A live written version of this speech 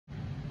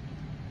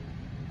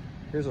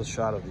Here's a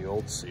shot of the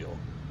old seal.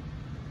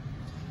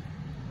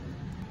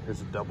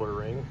 Here's a doubler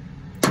ring.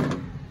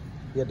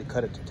 You had to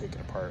cut it to take it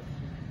apart.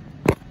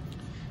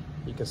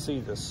 You can see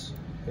this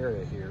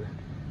area here.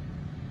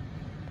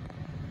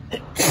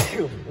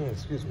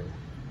 Excuse me.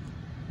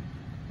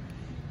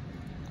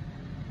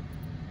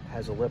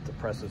 Has a lip that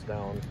presses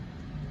down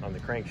on the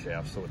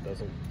crankshaft so it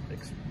doesn't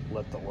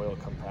let the oil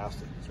come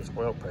past it. There's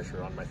oil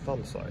pressure on my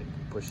thumb side.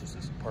 It pushes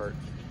this apart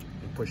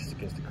and pushes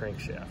against the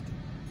crankshaft.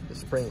 The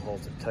spring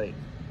holds it tight.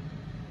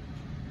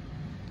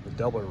 The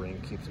doubler ring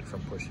keeps it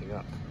from pushing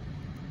up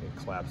and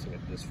collapsing it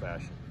this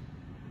fashion.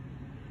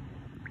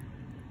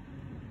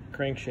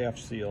 Crankshaft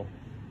seal.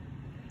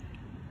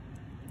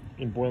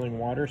 In boiling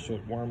water so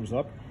it warms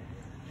up,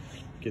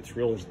 gets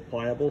real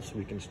pliable so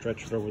we can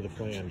stretch it over the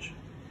flange.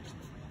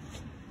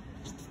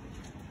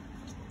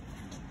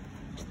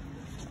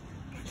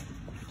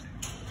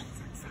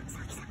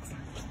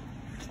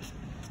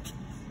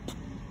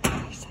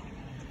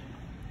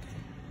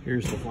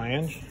 Here's the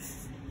flange,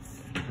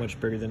 much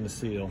bigger than the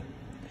seal.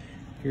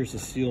 Here's the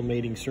seal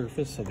mating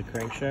surface of the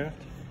crankshaft.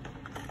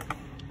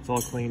 It's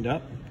all cleaned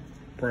up,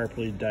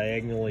 properly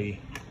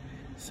diagonally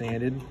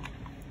sanded.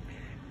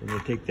 We're going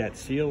to take that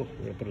seal,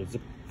 we're going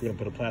to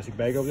put a plastic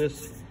bag over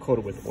this, coat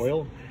it with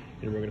oil,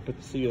 and we're going to put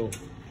the seal,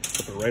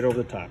 put it right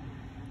over the top.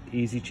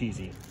 Easy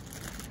cheesy.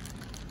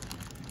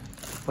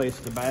 Place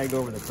the bag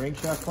over the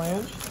crankshaft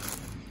flange.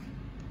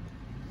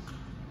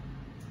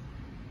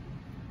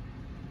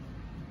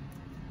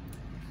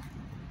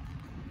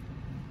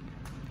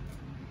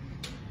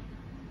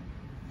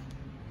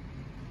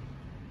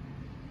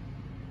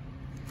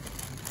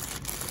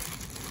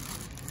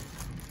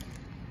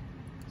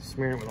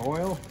 Smear it with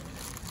oil.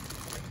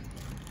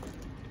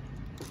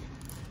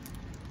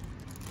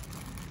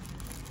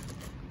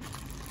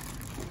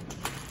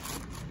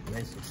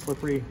 Nice and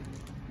slippery.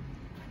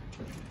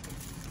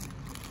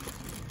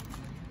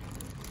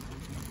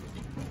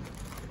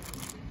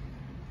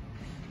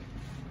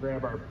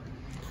 Grab our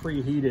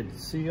preheated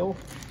seal.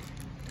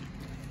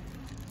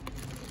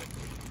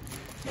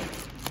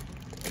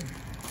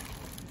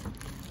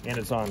 And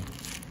it's on.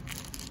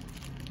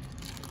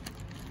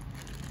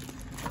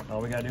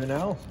 All we gotta do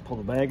now is pull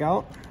the bag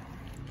out,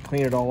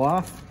 clean it all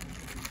off,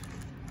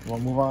 and we'll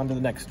move on to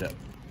the next step.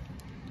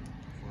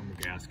 Form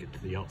a gasket to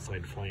the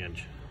outside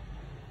flange.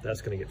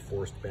 That's gonna get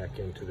forced back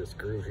into this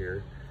groove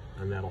here,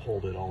 and that'll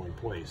hold it all in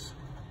place,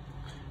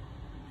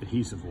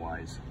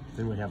 adhesive-wise.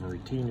 Then we have a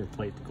retainer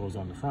plate that goes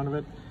on the front of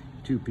it,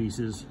 2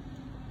 pieces,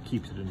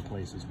 keeps it in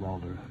place as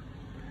well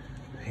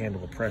to handle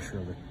the pressure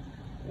of the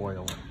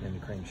oil in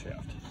the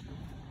crankshaft.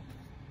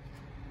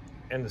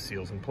 And the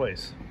seal's in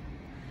place.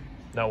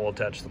 Now we'll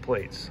attach the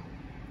plates.